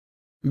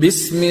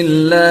بسم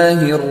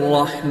الله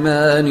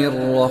الرحمن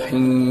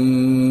الرحيم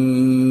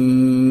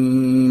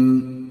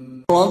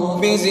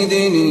رب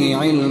زدني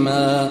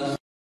علما.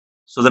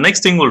 So the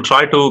next thing we'll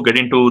try to get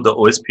into the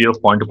OSPF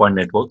point-to-point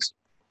networks.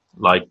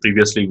 Like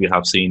previously we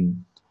have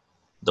seen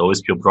the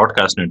OSPF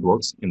broadcast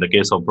networks. In the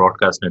case of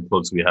broadcast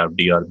networks, we have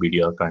DR,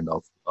 BDR kind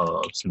of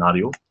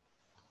scenario.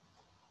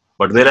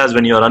 But whereas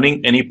when you're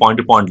running any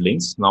point-to-point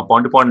links, now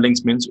point-to-point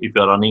links means if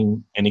you're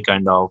running any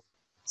kind of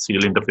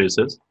serial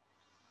interfaces,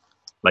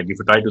 like if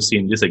you try to see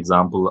in this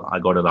example, I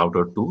got a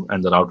router 2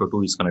 and the router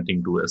 2 is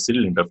connecting to a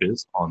serial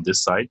interface on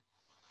this side,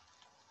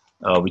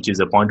 which is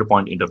a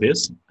point-to-point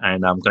interface,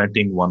 and I'm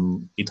connecting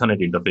one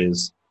Ethernet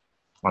interface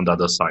on the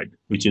other side,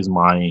 which is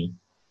my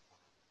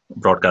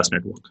broadcast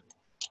network.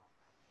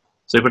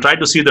 So if you try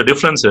to see the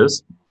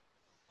differences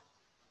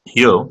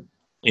here,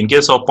 in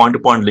case of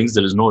point-to-point links,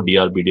 there is no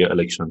DR-BDR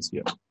elections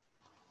here.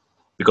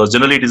 Because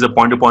generally it is a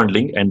point-to-point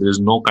link and there is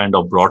no kind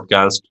of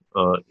broadcast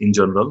in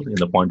general in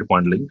the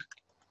point-to-point link.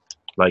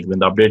 Like when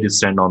the update is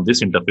sent on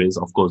this interface,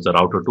 of course, the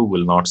router 2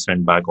 will not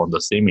send back on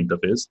the same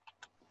interface.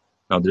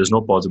 Now there is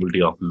no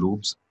possibility of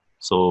loops.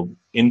 So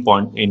in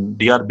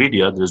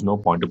DR-BDR, there is no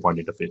point-to-point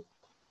interface.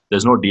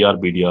 There's no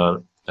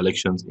DR-BDR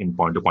elections in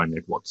point-to-point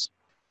networks.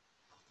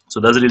 So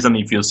that's the reason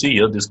if you see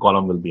here, this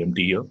column will be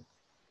empty here.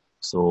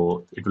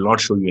 So it will not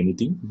show you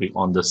anything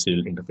on the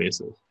serial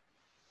interfaces.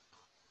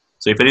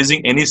 So if you're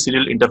using any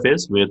serial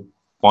interface with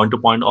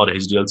point-to-point or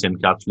HDLC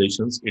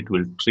encapsulations, it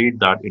will treat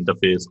that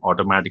interface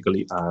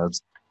automatically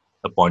as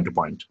a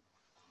point-to-point.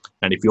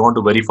 And if you want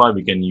to verify,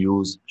 we can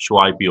use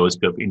show IP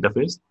OSPF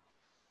interface.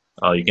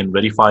 You can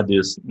verify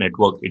this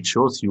network. It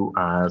shows you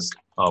as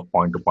a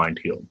point-to-point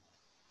here.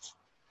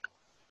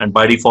 And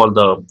by default,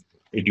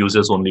 it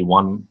uses only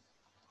one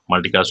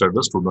multicast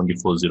address,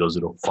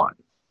 224.0.0.5.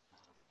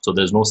 So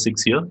there's no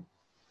 6 here.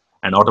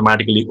 And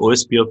automatically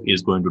OSPF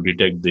is going to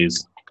detect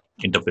this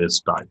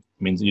interface type.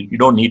 Means you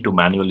don't need to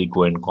manually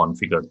go and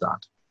configure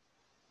that.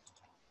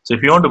 So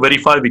if you want to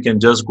verify, we can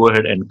just go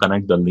ahead and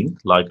connect the link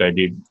like I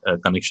did a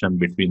connection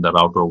between the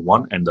router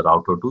 1 and the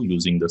router 2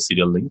 using the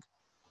serial link.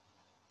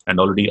 And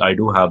already I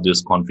do have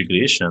this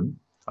configuration.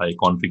 I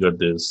configured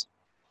this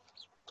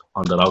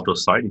on the router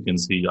side. You can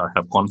see I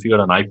have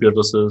configured an IP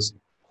addresses.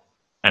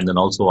 And then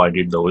also I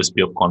did the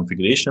OSPF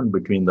configuration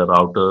between the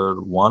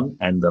router 1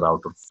 and the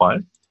router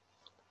 5.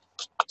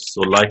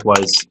 So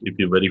likewise, if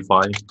you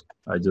verify,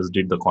 I just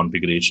did the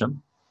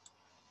configuration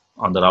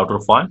on the router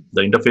 5.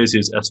 The interface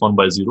is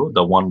S1/0,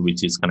 the one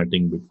which is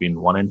connecting between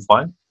 1 and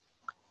 5.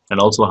 And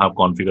also have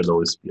configured the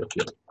OSPF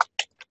here.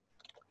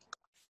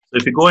 So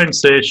if you go and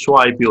say show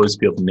IP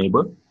OSPF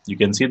neighbor, you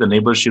can see the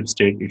neighborship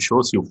state, it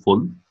shows you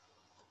full.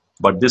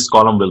 But this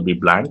column will be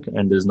blank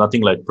and there's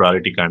nothing like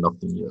priority kind of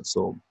thing here.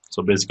 So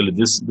basically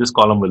this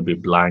column will be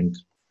blank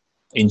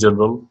in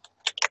general.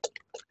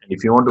 And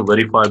if you want to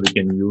verify, we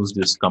can use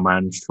this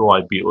command show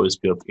IP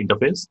OSPF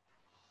interface.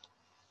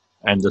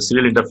 And the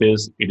serial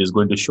interface, it is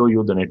going to show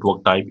you the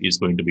network type is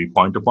going to be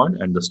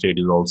point-to-point and the state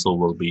is also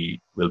will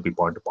be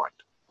point-to-point.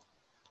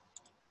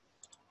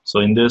 So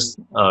in this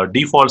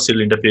default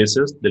serial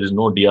interfaces, there is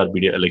no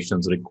DR-BDR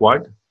elections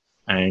required,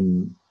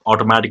 and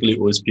automatically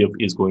OSPF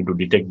is going to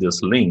detect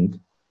this link,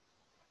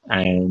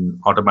 and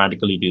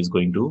automatically it is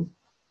going to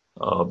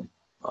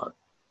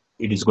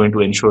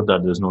ensure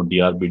that there's no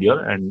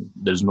DR-BDR and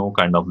there's no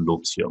kind of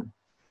loops here.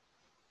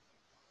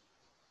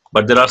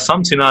 But there are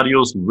some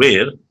scenarios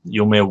where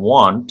you may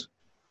want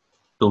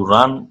to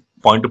run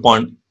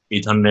point-to-point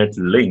Ethernet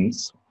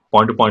links,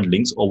 point-to-point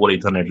links over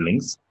Ethernet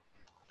links.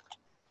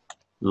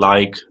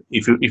 Like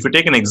if you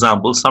take an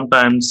example,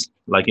 sometimes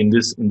like in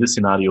this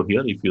scenario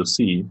here, if you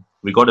see,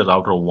 we got a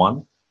router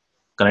 1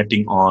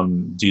 connecting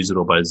on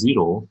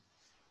G0/0,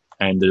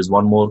 and there is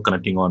one more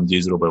connecting on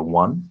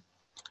G0/1,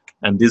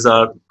 and these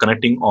are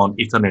connecting on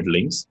Ethernet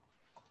links.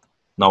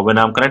 Now, when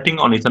I'm connecting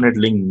on Ethernet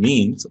link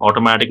means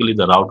automatically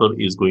the router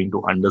is going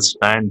to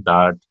understand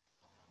that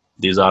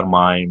these are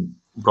my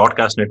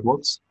broadcast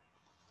networks,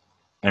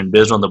 and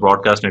based on the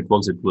broadcast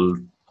networks, it will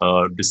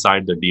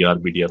decide the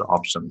DR-BDR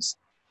options.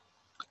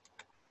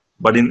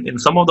 But in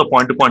some of the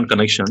point-to-point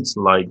connections,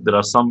 like there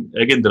are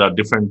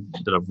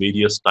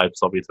various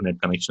types of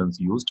Ethernet connections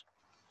used.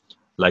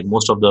 Like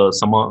most of the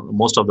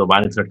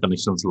WAN Ethernet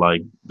connections,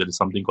 like there is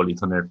something called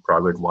Ethernet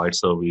Private Wide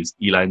Service,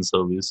 E-line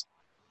service.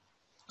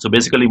 So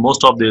basically,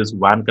 most of these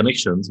WAN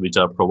connections which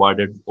are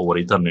provided over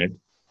Ethernet,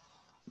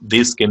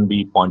 this can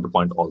be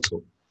point-to-point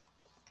also.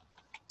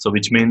 So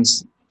which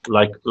means,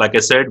 like I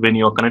said, when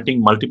you're connecting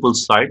multiple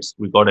sites,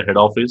 we got a head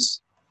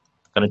office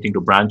connecting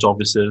to branch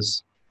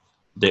offices.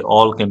 They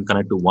all can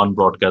connect to one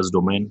broadcast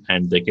domain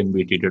and they can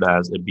be treated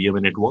as a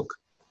BMA network.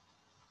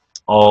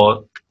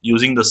 Or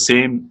using the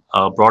same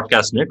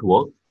broadcast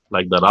network,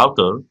 like the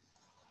router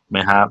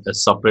may have a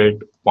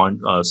separate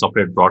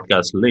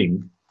broadcast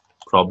link,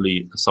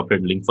 probably a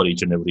separate link for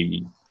each and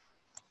every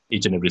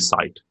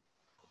site.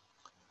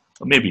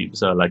 Or maybe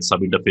like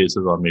sub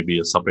interfaces, or maybe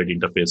a separate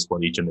interface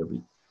for each and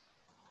every.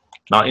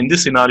 Now in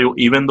this scenario,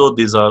 even though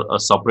these are a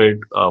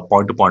separate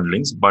point-to-point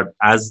links, but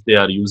as they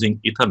are using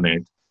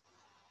Ethernet,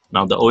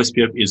 Now the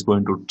OSPF is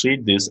going to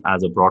treat this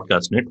as a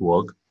broadcast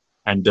network,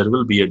 and there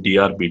will be a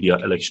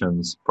DR-BDR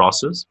elections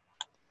process.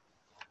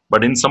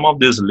 But in some of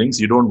these links,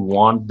 you don't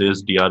want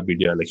this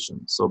DR-BDR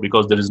election. So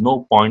because there is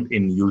no point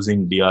in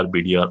using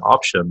DR-BDR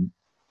option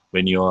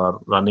when you are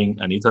running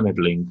an Ethernet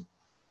link,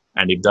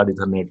 and if that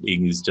Ethernet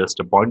link is just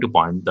a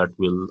point-to-point, that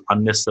will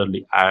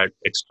unnecessarily add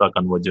extra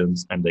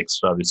convergence and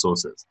extra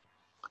resources.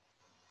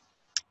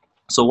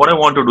 So what I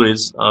want to do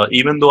is,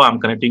 even though I'm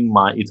connecting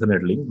my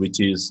Ethernet link, which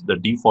is the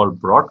default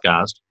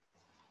broadcast,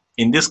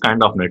 in this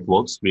kind of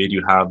networks where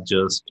you have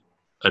just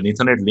an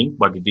Ethernet link,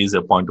 but it is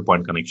a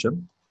point-to-point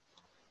connection,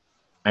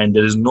 and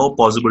there is no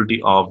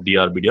possibility of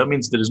DR-BDR,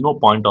 means there is no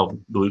point of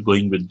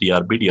going with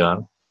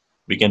DR-BDR,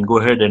 we can go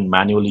ahead and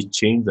manually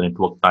change the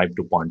network type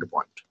to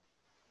point-to-point.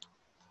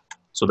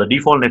 So the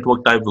default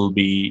network type will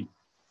be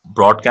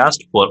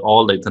broadcast for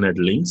all the Ethernet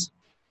links,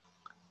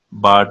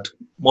 but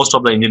most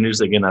of the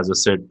engineers, again, as I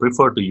said,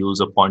 prefer to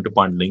use a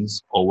point-to-point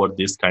links over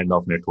this kind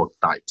of network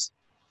types.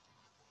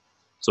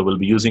 So we'll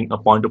be using a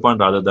point-to-point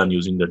rather than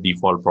using the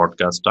default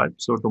broadcast type.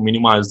 So to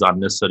minimize the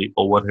unnecessary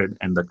overhead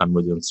and the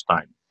convergence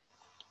time.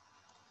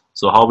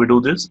 So how we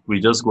do this? We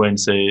just go and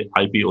say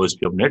IP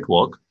OSPF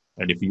network,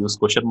 and if you use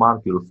question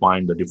mark, you'll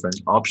find the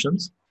different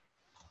options.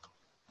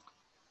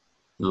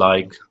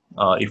 Like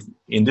if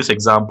in this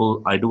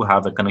example, I do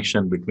have a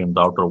connection between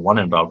router 1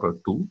 and router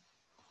 2.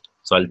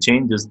 So I'll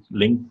change this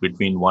link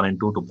between 1 and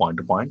 2 to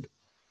point-to-point.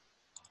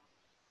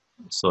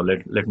 So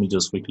let me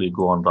just quickly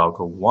go on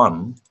router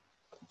 1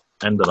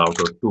 and the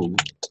router 2.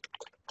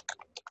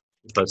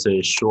 If I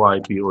say show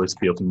IP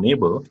OSPF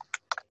neighbor,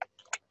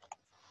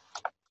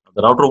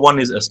 the router 1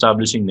 is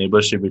establishing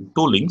neighborship with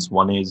two links.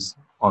 One is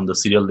on the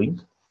serial link,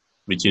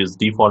 which is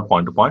default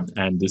point-to-point,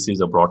 and this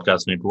is a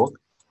broadcast network.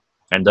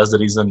 And that's the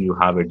reason you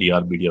have a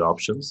DR-BDR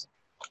options.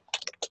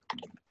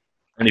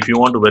 And if you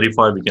want to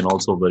verify, we can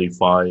also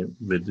verify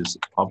with this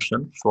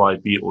option, show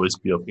IP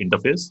OSPF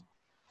interface.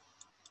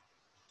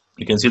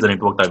 You can see the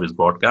network type is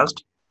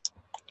broadcast.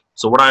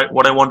 So what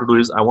I want to do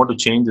is I want to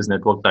change this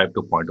network type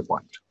to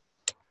point-to-point.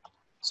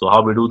 So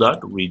how we do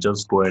that? We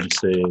just go and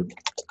say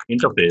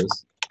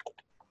interface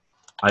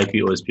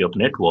IP OSPF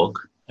network,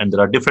 and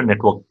there are different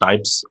network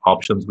types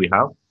options we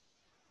have.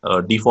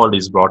 Default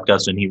is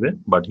broadcast anyway,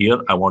 but here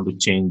I want to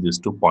change this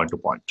to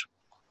point-to-point.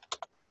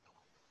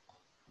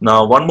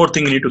 Now, one more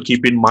thing you need to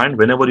keep in mind,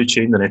 whenever you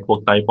change the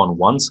network type on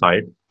one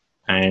side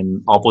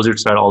and opposite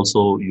side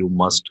also, you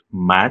must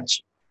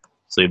match.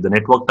 So if the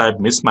network type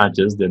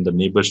mismatches, then the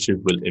neighborship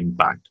will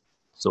impact.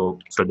 So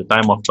at the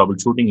time of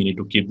troubleshooting, you need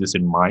to keep this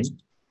in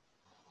mind.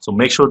 So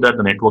make sure that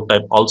the network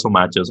type also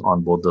matches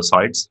on both the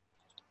sides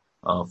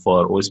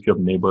for OSPF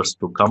neighbors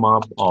to come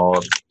up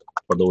or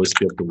for the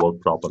OSPF to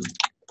work properly.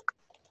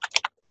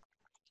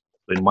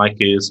 So in my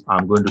case,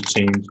 I'm going to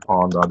change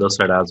on the other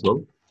side as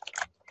well,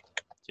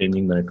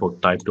 changing the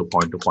network type to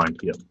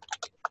point-to-point here.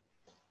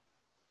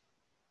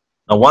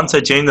 Now, once I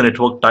change the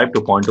network type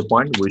to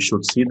point-to-point, we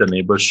should see the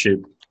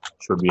neighborship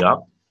should be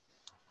up.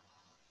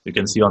 You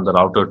can see on the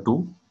router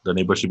 2, the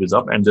neighborship is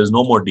up, and there's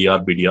no more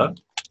DR-BDR,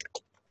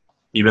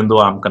 even though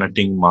I'm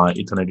connecting my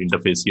Ethernet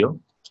interface here.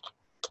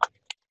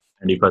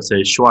 And if I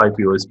say show IP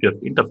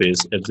OSPF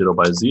interface F0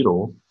 by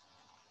 0,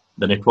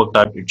 the network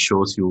type, it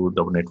shows you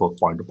the network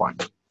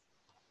point-to-point.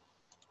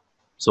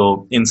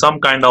 So in some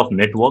kind of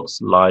networks,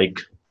 like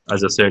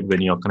as I said, when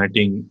you're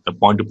connecting a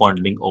point-to-point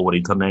link over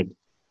Ethernet,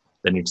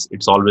 then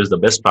it's always the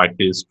best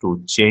practice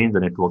to change the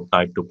network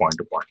type to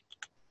point-to-point.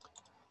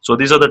 So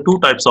these are the two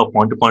types of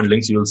point-to-point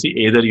links you will see.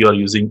 Either you are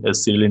using a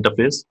serial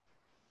interface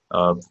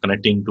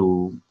connecting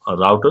to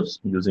routers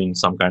using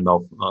some kind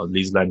of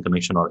lease line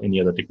connection or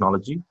any other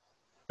technology,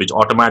 which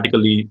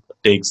automatically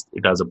takes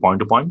it as a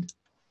point-to-point.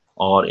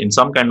 Or in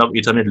some kind of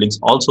Ethernet links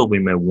also, we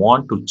may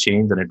want to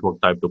change the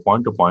network type to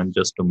point-to-point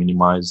just to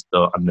minimize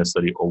the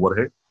unnecessary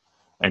overhead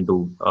and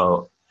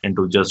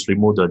to just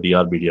remove the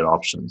DR-BDR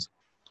options.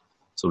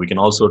 So we can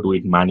also do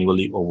it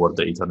manually over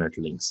the Ethernet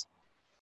links.